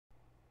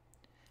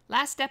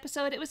Last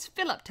episode, it was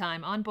fill-up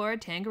time on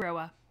board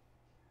Tangaroa.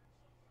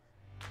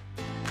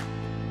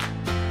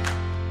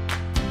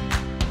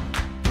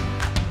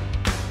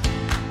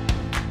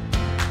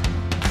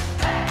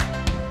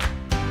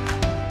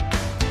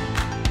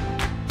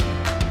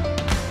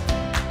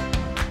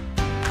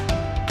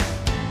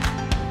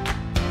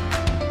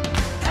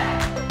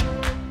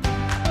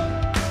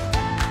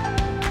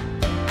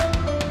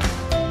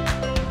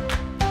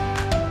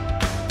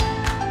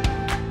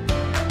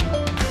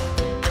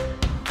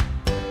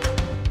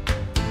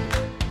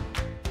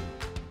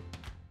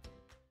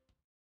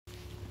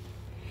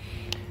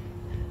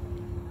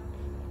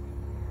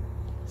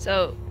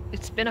 So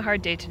it's been a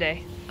hard day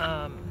today.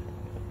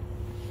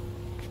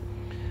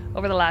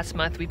 Over the last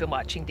month we've been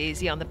watching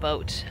Daisy on the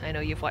boat. I know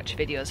you've watched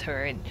videos of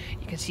her and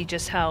you can see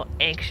just how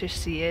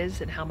anxious she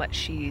is and how much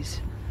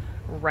she's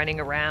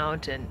running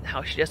around and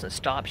how she doesn't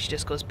stop. She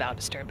just goes bow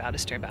to stern, bow to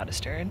stern, bow to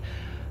stern.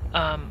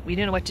 We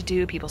didn't know what to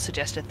do. People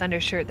suggested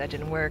thunder shirt, that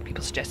didn't work.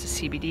 People suggested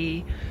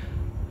CBD.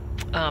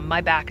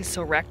 My back is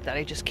so wrecked that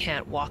I just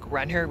can't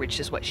run her, which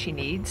is what she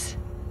needs.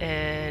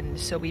 And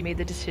so we made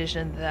the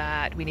decision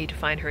that we need to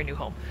find her a new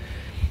home.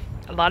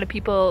 A lot of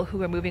people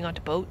who are moving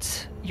onto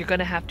boats, you're going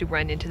to have to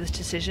run into this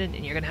decision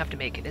and you're going to have to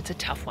make it. It's a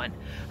tough one.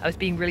 I was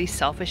being really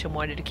selfish and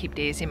wanted to keep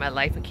Daisy in my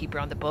life and keep her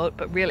on the boat,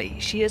 but really,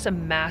 she is a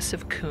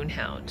massive coon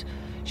hound.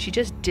 She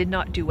just did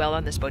not do well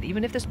on this boat.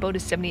 Even if this boat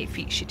is 78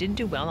 feet, she didn't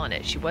do well on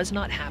it. She was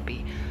not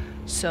happy.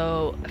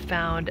 So I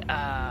found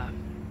an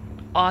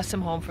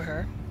awesome home for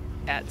her,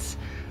 pets,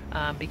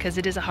 because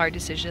it is a hard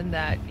decision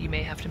that you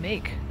may have to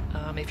make.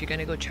 If you're going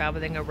to go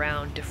traveling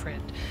around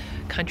different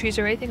countries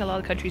or anything, a lot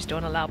of countries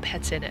don't allow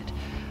pets in it.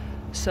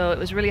 So it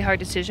was a really hard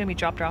decision. We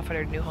dropped her off at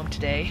her new home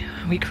today.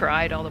 We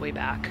cried all the way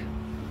back.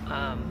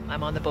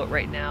 I'm on the boat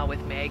right now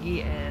with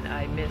Maggie and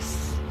I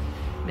miss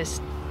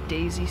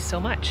Daisy so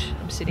much.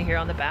 I'm sitting here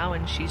on the bow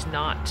and she's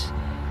not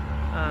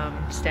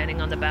standing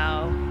on the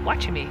bow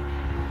watching me.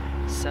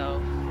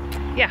 So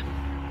yeah,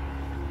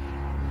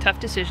 tough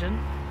decision.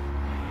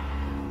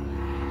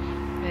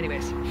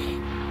 Anyways.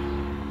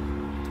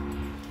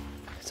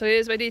 So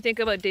Iz, what do you think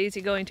about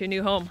Daisy going to a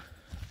new home?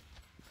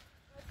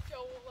 I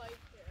don't like it.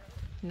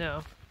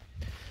 No.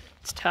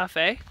 It's tough,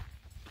 eh?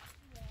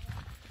 Yeah.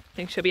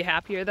 Think she'll be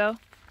happier though?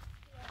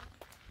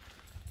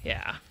 Yeah.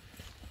 Yeah.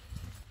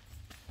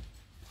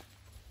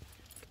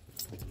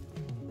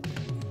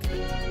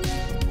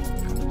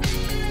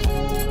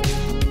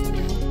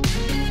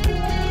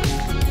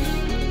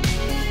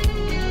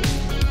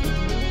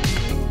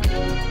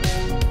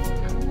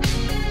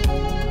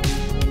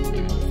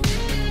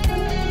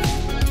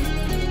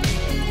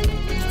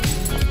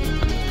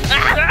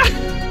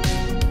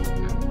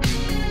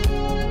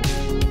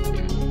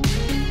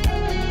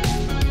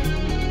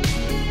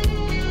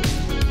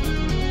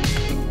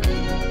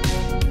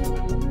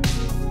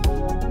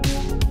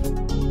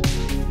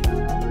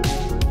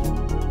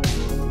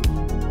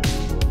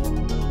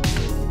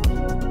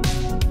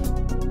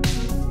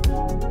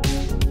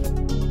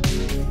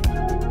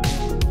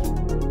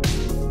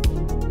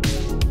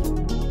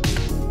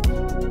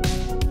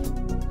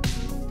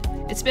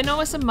 It's been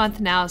almost a month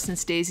now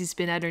since Daisy's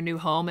been at her new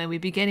home and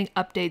we've been getting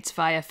updates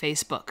via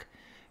Facebook.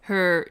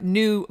 Her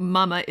new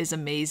mama is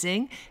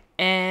amazing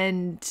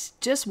and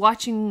just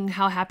watching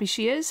how happy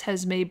she is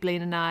has made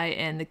Blaine and I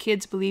and the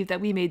kids believe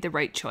that we made the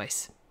right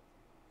choice.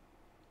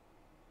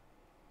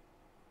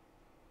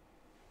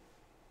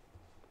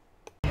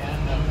 Ooh,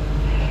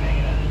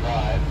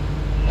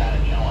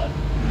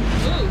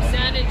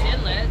 Sandage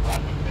Inlet.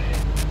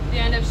 The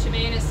end of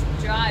Chemainus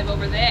Drive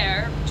over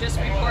there. Just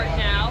report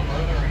now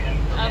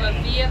of a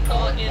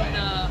vehicle in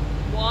the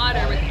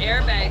water with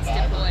airbags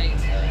deployed.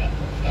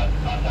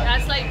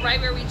 That's like right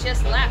where we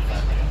just left.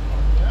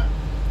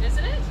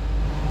 Isn't it?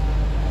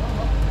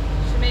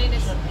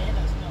 Chemainus.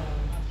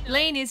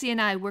 Blaine, Izzy,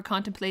 and I were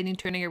contemplating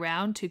turning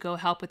around to go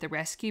help with the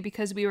rescue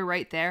because we were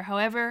right there.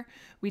 However,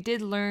 we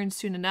did learn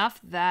soon enough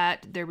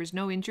that there was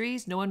no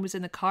injuries, no one was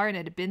in the car, and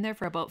it had been there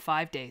for about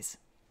 5 days.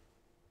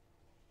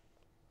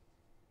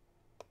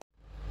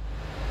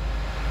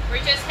 We're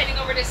just heading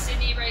over to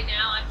Sydney right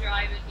now. I'm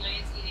driving,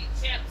 Blaine's eating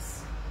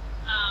chips.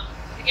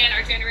 Again,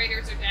 our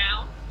generators are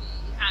down.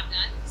 We have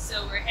none.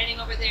 So we're heading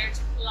over there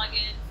to plug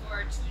in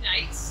for 2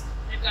 nights.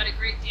 They've got a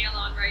great deal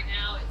on right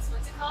now. It's,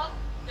 what's it called?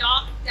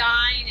 Dock,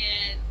 Dine,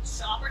 and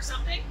Shop or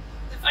something.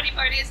 The funny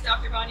part is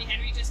Dr. Bonnie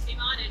Henry just came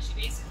on and she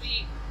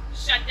basically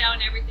shut down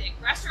everything.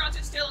 Restaurants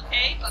are still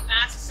okay, but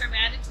masks are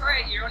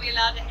mandatory and you're only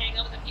allowed to hang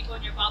out with the people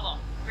in your bubble.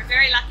 We're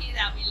very lucky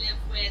that we live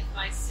with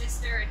my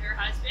sister and her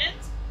husband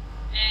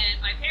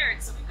and my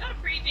parents, so we've got a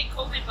pretty big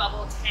COVID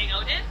bubble to hang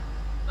out in,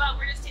 but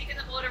we're just taking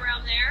the boat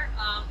around there.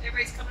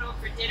 Everybody's coming over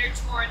for dinner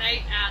tomorrow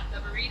night at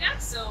the marina,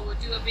 so we'll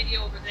do a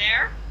video over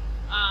there.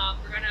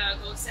 We're gonna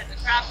go set the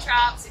crab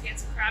traps and get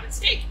some crab and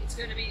steak. It's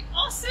gonna be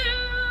awesome!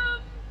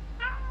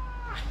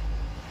 Ah!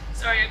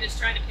 Sorry, I'm just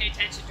trying to pay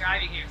attention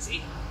driving here,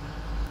 see?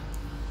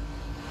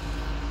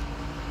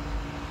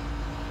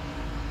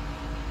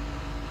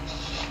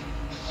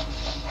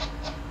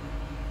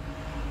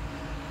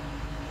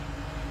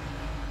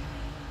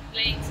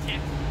 Blaine's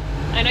tip.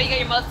 I know you got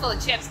your mouth full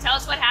of chips. Tell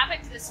us what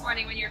happened this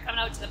morning when you were coming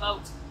out to the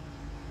boat.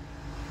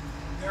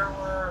 There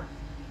were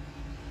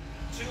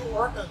 2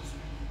 orcas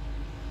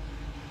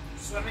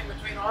swimming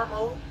between our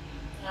boat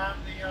and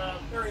the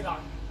ferry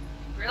dock.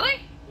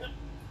 Really? Yep,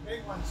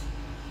 big ones.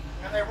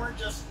 And they weren't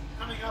just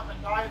coming up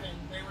and diving,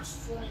 they were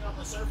swimming on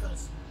the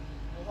surface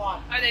a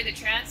lot. Are they the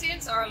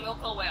transients or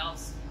local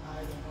whales? I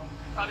don't know.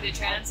 Probably the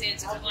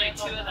transients, there's only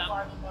 2 of them.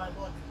 By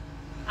look.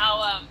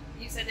 How,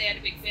 you said they had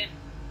a big fin.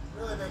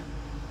 Really big,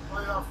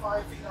 probably about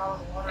 5 feet out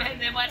of the water. And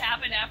then what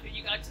happened after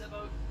you got to the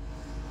boat?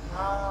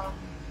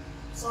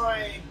 Saw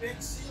a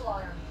big sea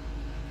lion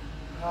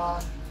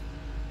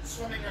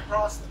swimming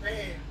across the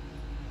bay,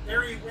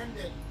 very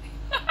winded.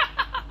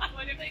 I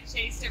wonder if they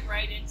chased him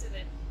right into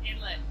the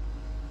inlet.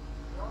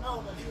 I don't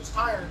know, but he was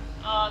tired.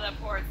 Oh, that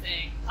poor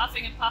thing.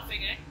 Puffing and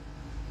puffing, eh?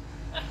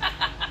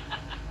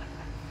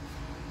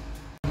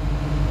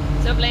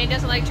 So Blaine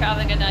doesn't like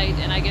traveling at night,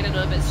 and I get a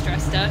little bit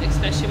stressed out,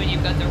 especially when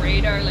you've got the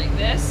radar like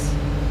this,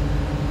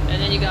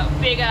 and then you got a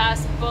big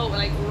ass boat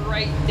like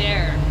right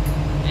there,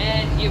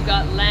 and you've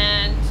got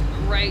land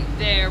right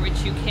there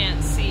which you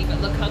can't see,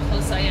 but look how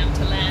close I am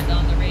to land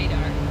on the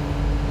radar.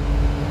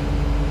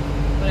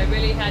 But I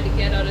really had to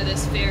get out of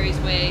this ferry's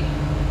way.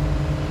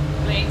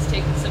 Blaine's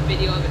taking some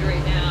video of it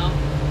right now.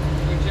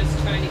 We're just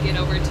trying to get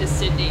over to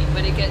Sydney,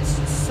 but it gets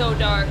so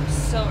dark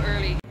so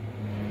early.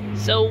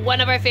 So one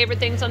of our favorite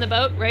things on the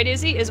boat, right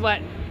Izzy, is what?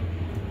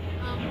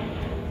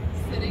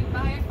 Sitting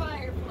by a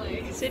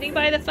fireplace. Sitting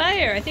by the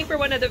fire. I think we're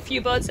one of the few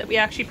boats that we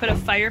actually put a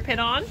fire pit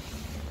on,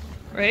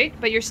 right?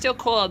 But you're still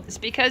cold. It's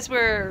because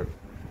we're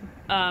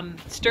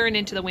stirring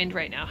into the wind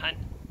right now, hun.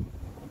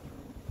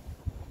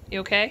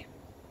 You okay?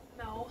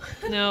 No.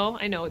 No,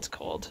 I know it's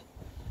cold.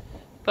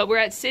 But we're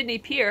at Sydney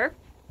Pier.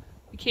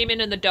 We came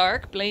in the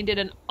dark. Blaine did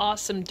an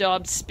awesome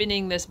job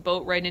spinning this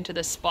boat right into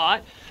the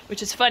spot,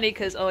 which is funny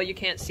because, oh, you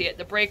can't see it.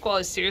 The break wall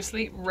is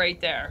seriously right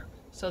there.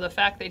 So the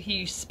fact that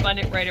he spun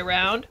it right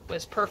around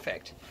was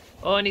perfect.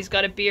 Oh, and he's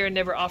got a beer and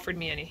never offered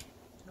me any.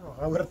 Oh,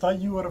 I would have thought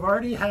you would have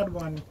already had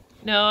one.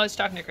 No, I was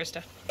talking to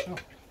Krista. Oh.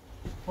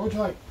 What would you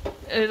like?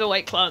 There's a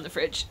White Claw in the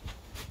fridge.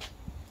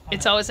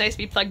 It's always nice to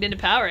be plugged into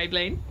power, eh,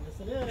 Blaine?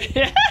 Yes, it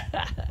is.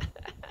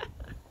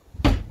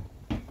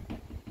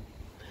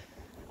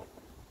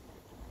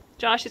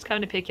 Josh is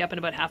coming to pick you up in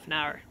about half an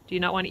hour. Do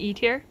you not want to eat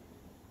here?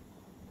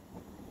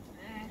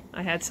 Nah.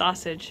 I had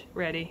sausage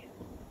ready.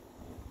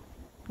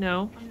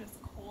 No? I'm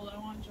just cold. I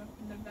want to jump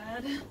into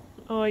bed.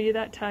 Oh, are you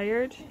that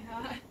tired?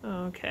 Yeah,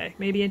 Oh, okay.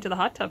 Maybe into the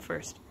hot tub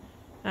first.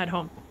 At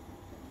home.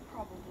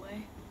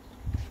 probably.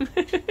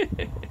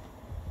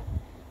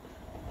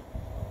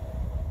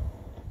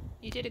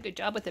 You did a good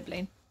job with it,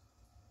 Blaine.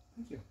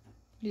 Thank you.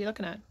 What are you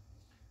looking at?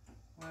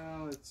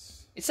 Well,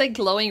 it's... It's like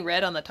glowing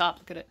red on the top.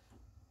 Look at it.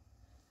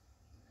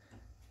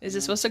 Is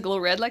it supposed to glow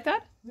red like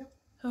that? Yep.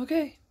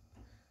 Okay.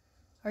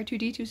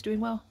 R2-D2's doing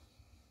well.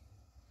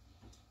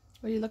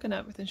 What are you looking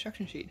at with the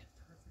instruction sheet?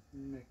 Perfect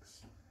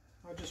mix.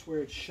 Oh, just where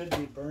it should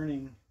be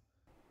burning.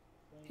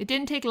 It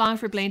didn't take long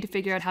for Blaine to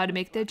figure out how to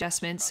make the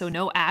adjustments so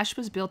no ash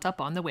was built up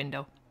on the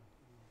window.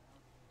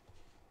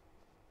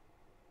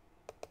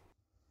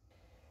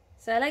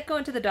 So I like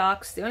going to the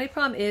docks. The only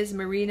problem is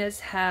marinas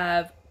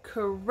have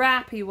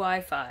crappy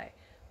Wi-Fi.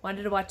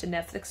 Wanted to watch a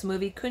Netflix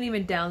movie, couldn't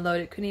even download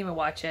it, couldn't even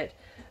watch it.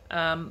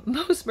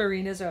 Most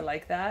marinas are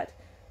like that.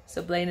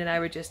 So Blaine and I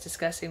were just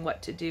discussing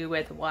what to do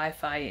with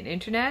Wi-Fi and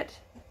internet.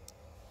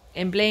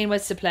 And Blaine,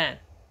 what's the plan?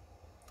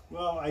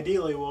 Well,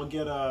 ideally we'll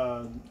get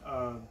a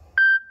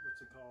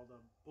what's it called,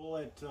 a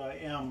Bullet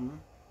M,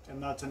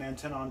 and that's an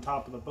antenna on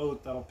top of the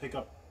boat that'll pick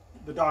up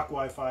the dock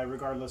Wi-Fi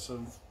regardless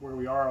of where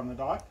we are on the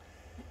dock.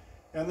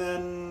 And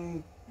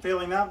then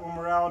failing that, when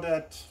we're out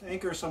at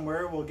anchor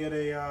somewhere, we'll get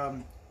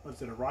a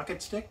what's it, a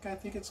rocket stick, I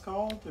think it's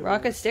called?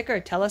 Rocket stick or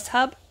a Telus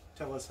Hub?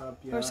 Telus Hub,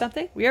 yeah. Or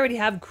something? We already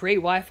have great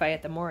Wi-Fi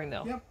at the mooring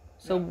though. Yep.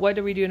 So what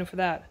are we doing for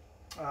that?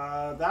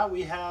 That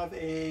we have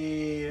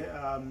a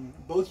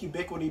both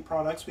Ubiquiti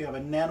products. We have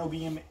a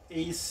NanoBeam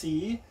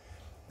AC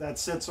that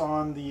sits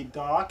on the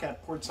dock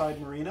at Portside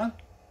Marina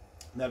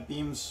that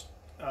beams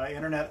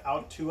internet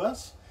out to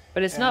us.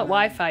 But it's not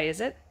Wi-Fi, is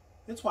it?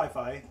 It's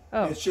Wi-Fi.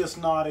 Oh. It's just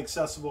not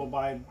accessible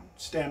by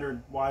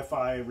standard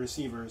Wi-Fi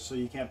receivers, so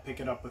you can't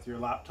pick it up with your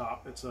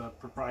laptop. It's a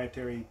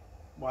proprietary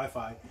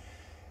Wi-Fi.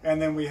 And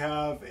then we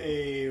have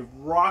a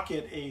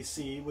Rocket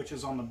AC, which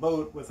is on the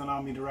boat with an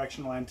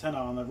omnidirectional antenna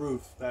on the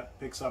roof that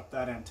picks up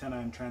that antenna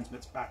and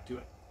transmits back to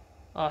it.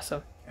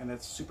 Awesome. And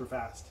it's super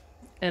fast.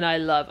 And I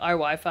love our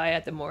Wi-Fi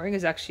at the mooring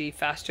is actually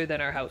faster than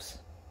our house.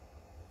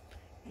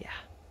 Yeah.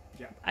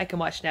 Yeah. I can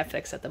watch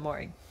Netflix at the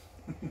mooring.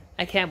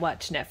 I can't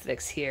watch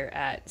Netflix here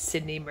at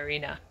Sydney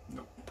Marina.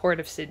 Nope. Port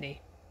of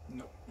Sydney.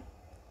 Nope.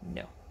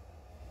 No.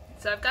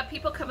 So I've got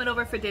people coming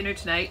over for dinner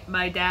tonight.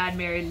 My dad,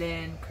 Mary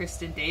Lynn,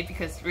 Kristen, Dave,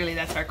 because really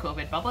that's our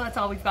COVID bubble. That's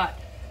all we've got.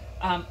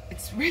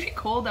 It's really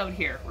cold out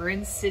here. We're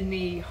in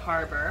Sydney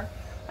Harbour.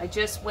 I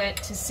just went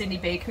to Sydney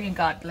Bakery and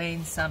got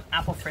Blaine some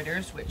apple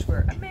fritters, which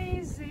were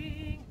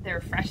amazing. They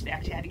were fresh. They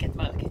actually had to get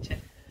them out of the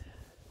kitchen.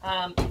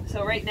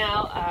 So right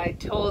now I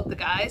told the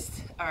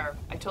guys, or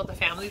I told the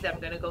family that I'm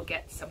gonna go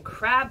get some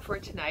crab for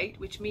tonight,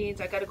 which means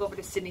I gotta go over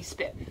to Sydney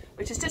Spit,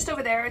 which is just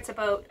over there. It's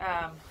about,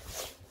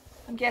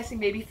 I'm guessing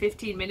maybe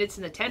 15 minutes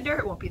in the tender.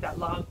 It won't be that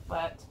long,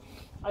 but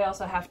I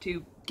also have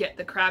to get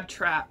the crab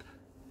trap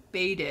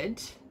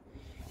baited.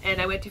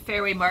 And I went to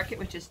Fairway Market,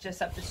 which is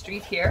just up the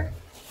street here,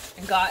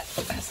 and got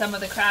some of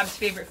the crab's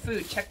favorite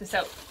food. Check this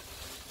out.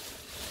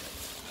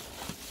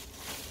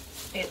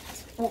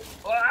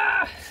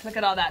 Look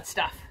at all that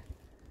stuff.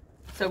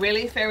 So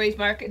really, Fairways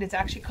Market, it's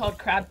actually called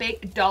crab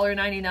bait,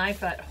 $1.99 for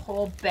that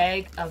whole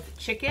bag of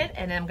chicken.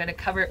 And then I'm gonna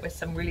cover it with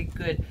some really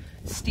good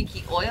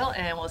stinky oil,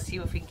 and we'll see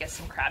if we can get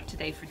some crab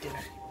today for dinner.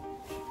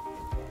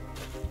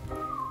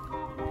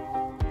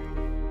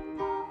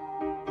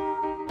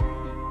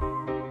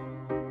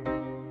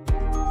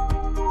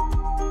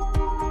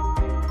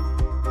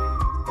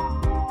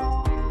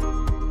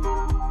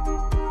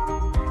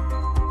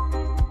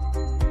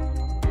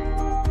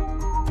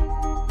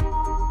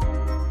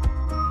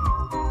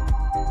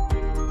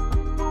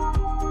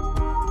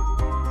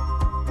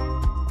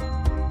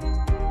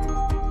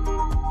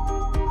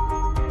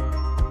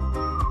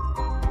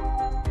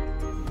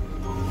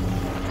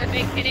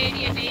 Big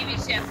Canadian Navy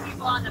ship,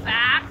 people on the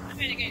back. I'm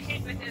gonna get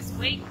hit with this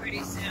weight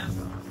pretty soon.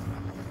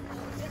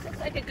 This looks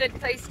like a good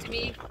place to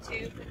me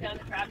to put down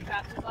the crab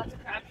traps. There's lots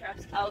of crab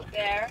traps out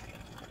there.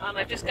 I'm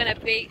just gonna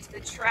bait the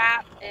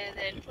trap and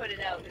then put it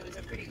out. It was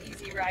a pretty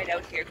easy ride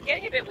out here.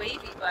 Getting a bit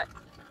wavy, but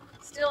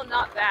still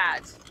not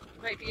bad.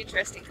 It might be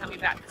interesting coming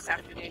back this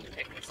afternoon to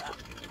pick this up.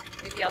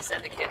 Maybe I'll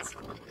send the kids.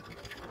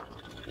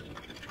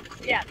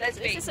 Yeah, this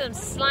is some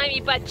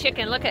slimy butt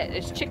chicken. Look at it.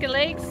 There's chicken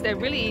legs. They're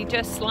really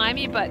just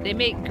slimy, but they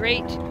make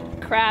great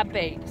crab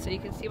bait. So you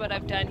can see what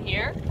I've done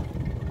here.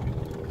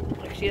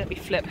 Actually, let me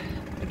flip.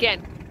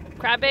 Again,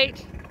 crab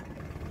bait.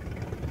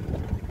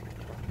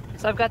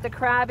 So I've got the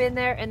crab in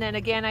there, and then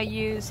again I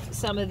used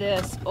some of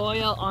this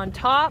oil on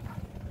top.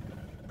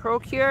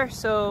 Procure,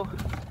 so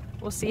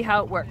we'll see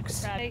how it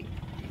works.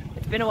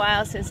 It's been a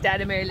while since Dad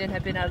and Mary Lynn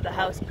have been out of the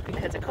house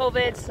because of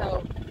COVID,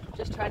 so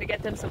just trying to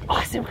get them some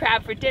awesome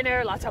crab for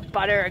dinner, lots of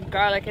butter and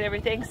garlic and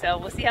everything, so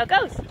we'll see how it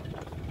goes.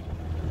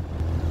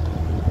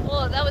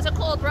 Well, that was a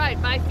cold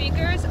ride. My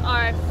fingers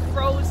are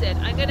frozen.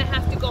 I'm gonna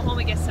have to go home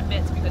and get some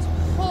mitts because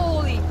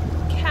holy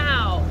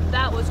cow,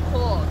 that was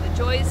cold. The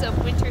joys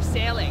of winter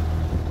sailing.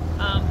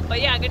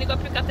 But yeah, I'm gonna go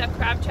pick up that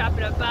crab trap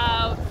in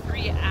about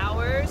 3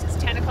 hours. It's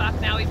 10 o'clock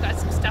now. We've got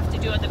some stuff to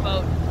do on the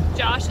boat.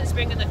 Josh is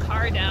bringing the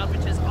car down,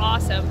 which is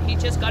awesome. He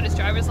just got his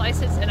driver's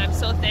license, and I'm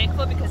so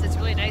thankful because it's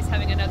really nice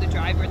having another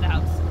driver in the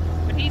house.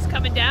 But he's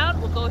coming down.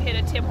 We'll go hit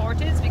a Tim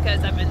Hortons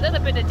because I'm a little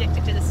bit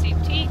addicted to the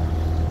steamed tea.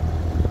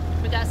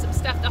 We got some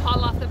stuff to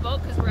haul off the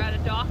boat because we're at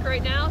a dock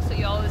right now, so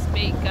you always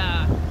take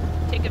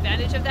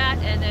advantage of that.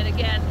 And then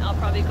again, I'll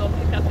probably go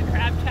pick up the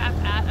crab trap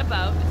at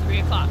about 3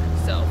 o'clock.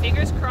 So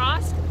fingers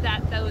crossed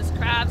that those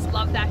crabs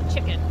love that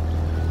chicken.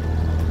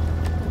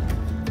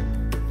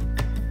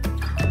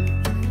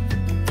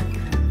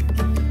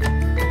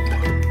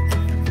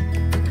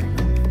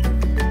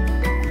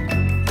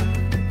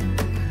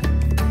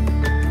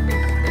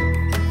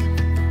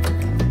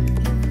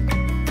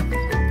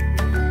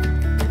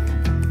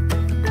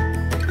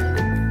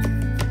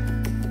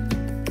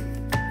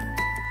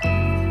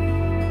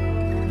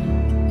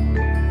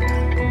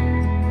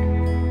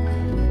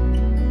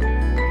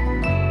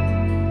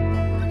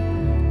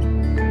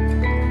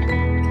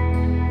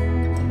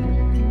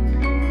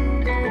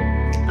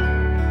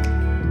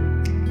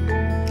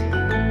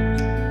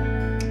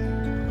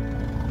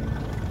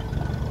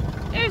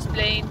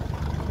 Blaine.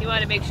 He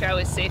wanted to make sure I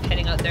was safe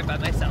heading out there by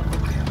myself.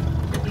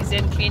 He's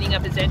in cleaning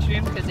up his entry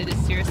room because it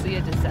is seriously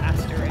a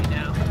disaster right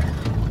now.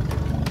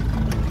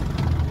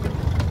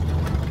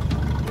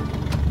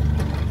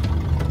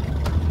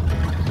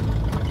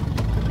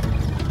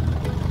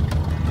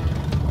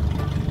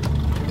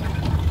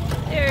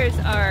 There's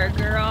our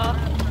girl.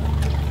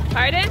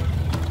 Pardon?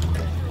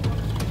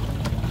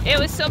 It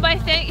was so my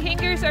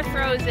fingers are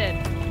frozen.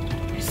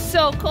 It's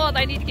so cold,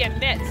 I need to get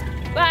mitts.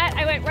 But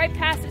I went right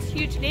past this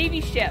huge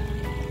Navy ship,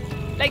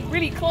 like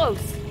really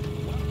close.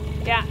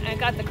 Yeah, I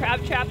got the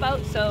crab trap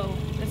out, so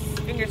just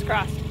fingers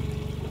crossed.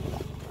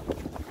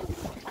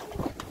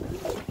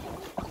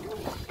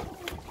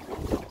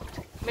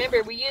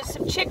 Remember, we used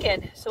some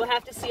chicken, so we'll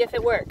have to see if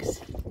it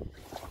works.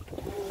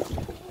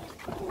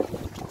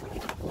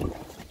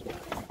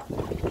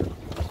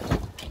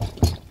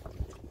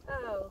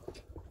 Oh.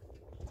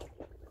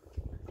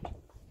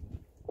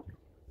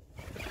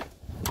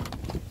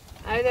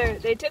 Either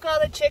they took all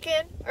the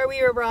chicken or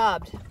we were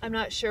robbed. I'm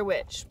not sure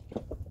which.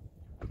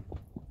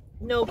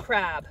 No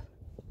crab.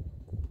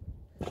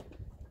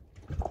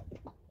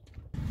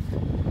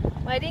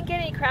 Well, I didn't get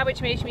any crab,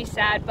 which makes me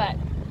sad, but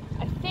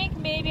I think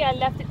maybe I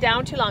left it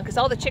down too long because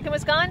all the chicken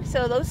was gone.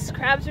 So those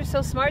crabs are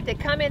so smart. They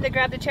come in, they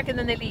grab the chicken,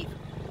 then they leave.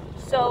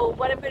 So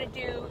what I'm going to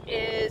do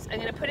is I'm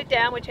going to put it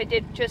down, which I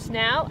did just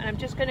now, and I'm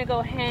just going to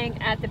go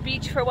hang at the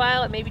beach for a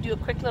while and maybe do a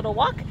quick little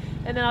walk,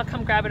 and then I'll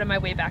come grab it on my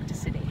way back to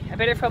Sydney. I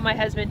better phone my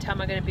husband, tell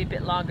him I'm going to be a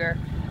bit longer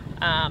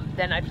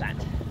than I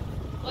planned.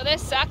 Well,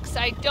 this sucks.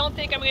 I don't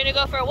think I'm going to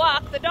go for a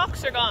walk. The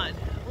docks are gone.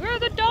 Where are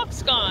the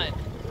docks gone?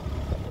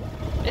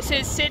 This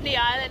is Sydney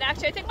Island.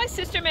 Actually, I think my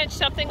sister mentioned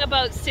something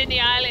about Sydney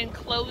Island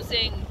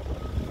closing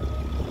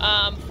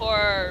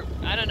for,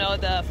 I don't know,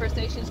 the First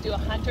Nations do a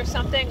hunt or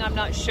something. I'm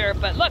not sure.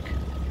 But look,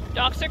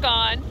 docks are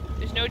gone.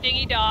 There's no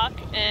dinghy dock,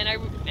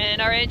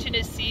 and our engine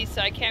is seized,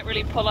 so I can't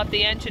really pull up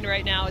the engine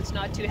right now. It's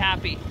not too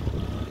happy.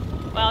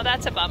 Well,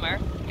 that's a bummer.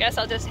 Guess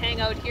I'll just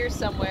hang out here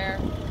somewhere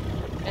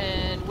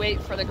and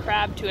wait for the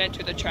crab to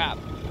enter the trap.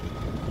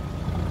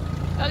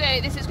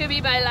 Okay, this is going to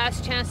be my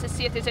last chance to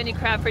see if there's any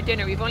crab for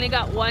dinner. We've only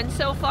got one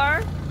so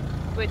far,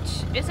 which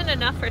isn't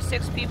enough for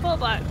 6 people,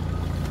 but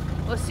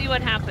we'll see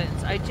what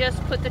happens. I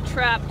just put the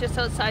trap just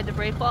outside the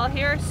break wall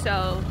here,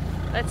 so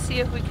let's see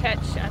if we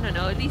catch, I don't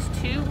know, at least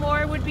 2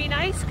 more would be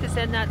nice, because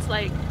then that's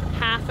like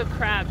half a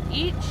crab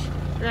each.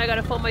 And I got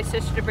to phone my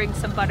sister to bring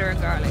some butter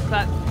and garlic,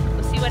 but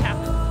we'll see what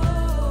happens.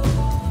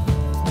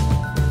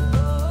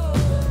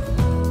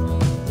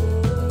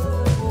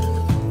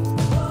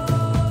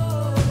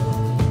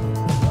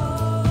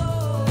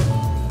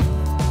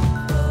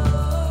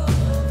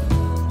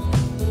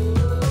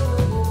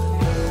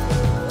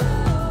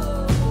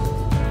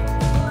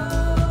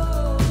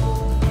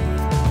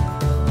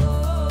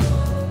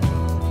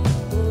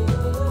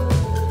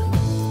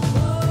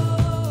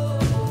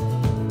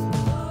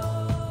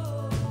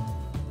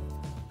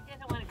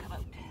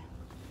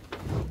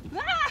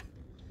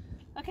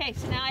 Okay,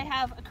 so now I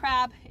have a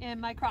crab in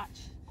my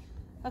crotch.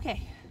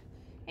 Okay.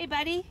 Hey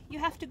buddy, you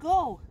have to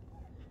go.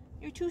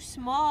 You're too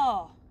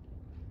small.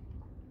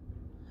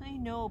 I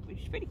know, but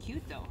you're pretty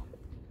cute though.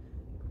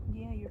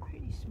 Yeah, you're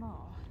pretty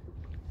small.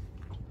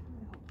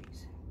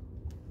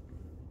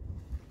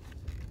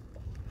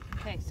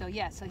 Okay, so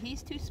yeah, so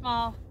he's too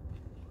small.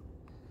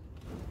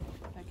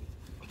 Okay.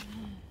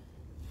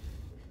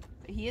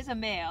 But he is a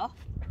male.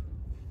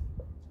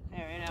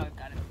 There, right now we've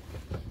got him.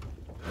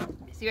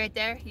 See right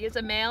there? He is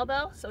a male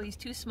though, so he's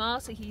too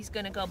small, so he's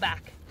gonna go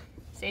back.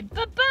 Say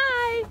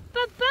bye-bye,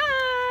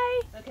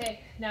 bye-bye. Okay,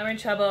 now we're in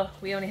trouble.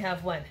 We only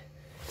have one.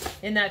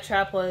 In that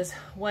trap was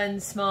 1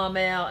 small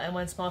male and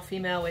 1 small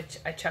female, which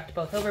I chucked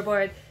both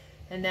overboard.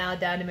 And now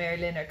Dan and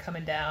Marilyn are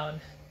coming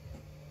down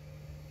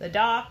the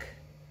dock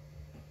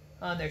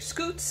on their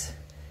scoots,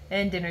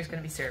 and dinner's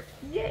gonna be served.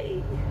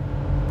 Yay!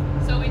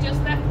 So we just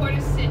left Port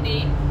of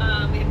Sydney.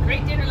 We had a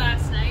great dinner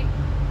last night,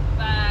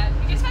 but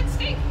we just had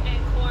steak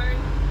and corn,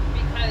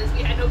 because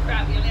we had no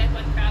crab. We only had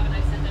 1 crab, and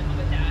I sent them home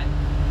with Dad.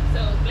 So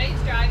Blaine's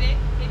driving,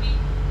 maybe,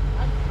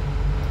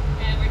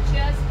 and we're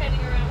just heading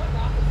around. What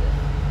rock is this?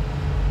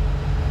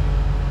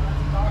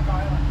 That's Dock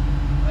Island.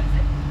 What is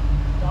it?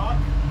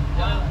 Dock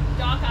Island.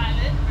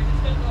 Island. We're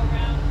just going to go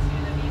around to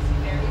the BC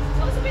ferries. It's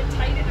always a bit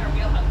tight in our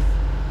wheelhouse.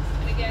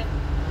 And again,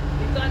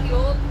 we've got the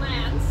old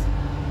plans.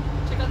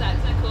 Check out that.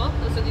 Isn't that cool?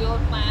 Those are the old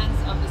plans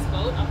of this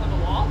boat up on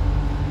the wall.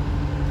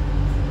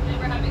 And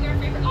we're having our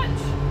favorite lunch.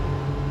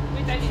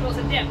 Vegetables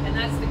and dip, and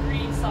that's the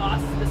green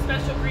sauce, the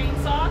special green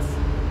sauce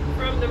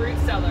from the root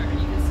cellar. And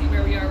you can see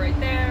where we are right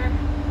there.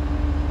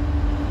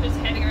 Just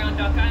heading around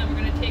Dock Island.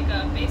 We're going to take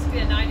basically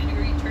a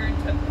 90-degree turn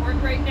to port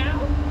right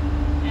now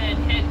and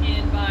head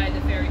in by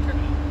the ferry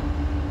terminal.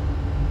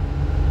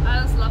 I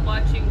just love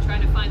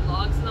trying to find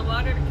logs in the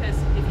water, because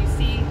if you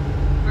see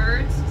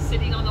birds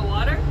sitting on the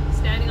water,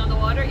 standing on the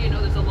water, you know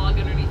there's a log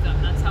underneath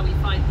them. That's how we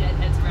find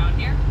deadheads around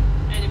here.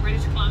 And in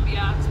British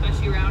Columbia,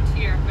 especially around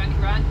here, Bunny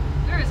Run,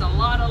 there is a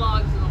lot of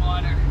logs in the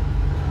water.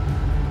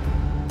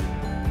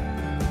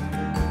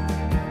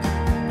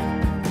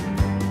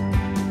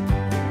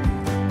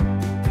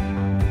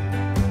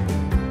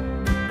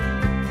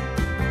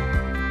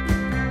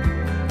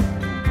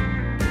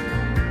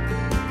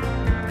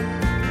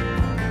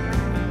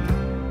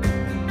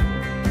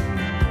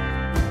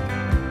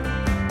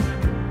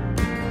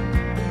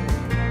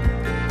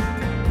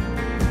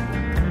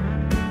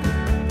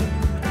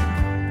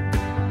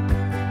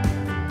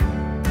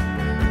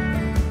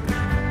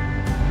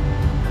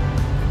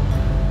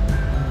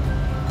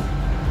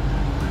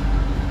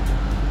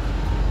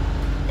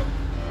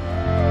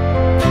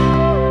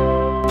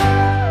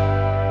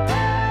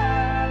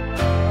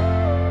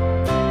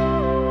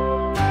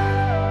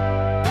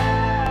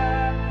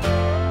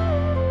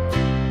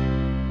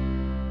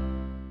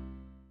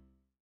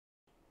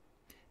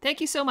 Thank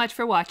you so much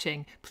for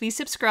watching. Please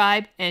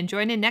subscribe and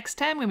join in next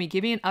time when we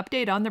give you an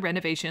update on the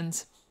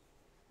renovations.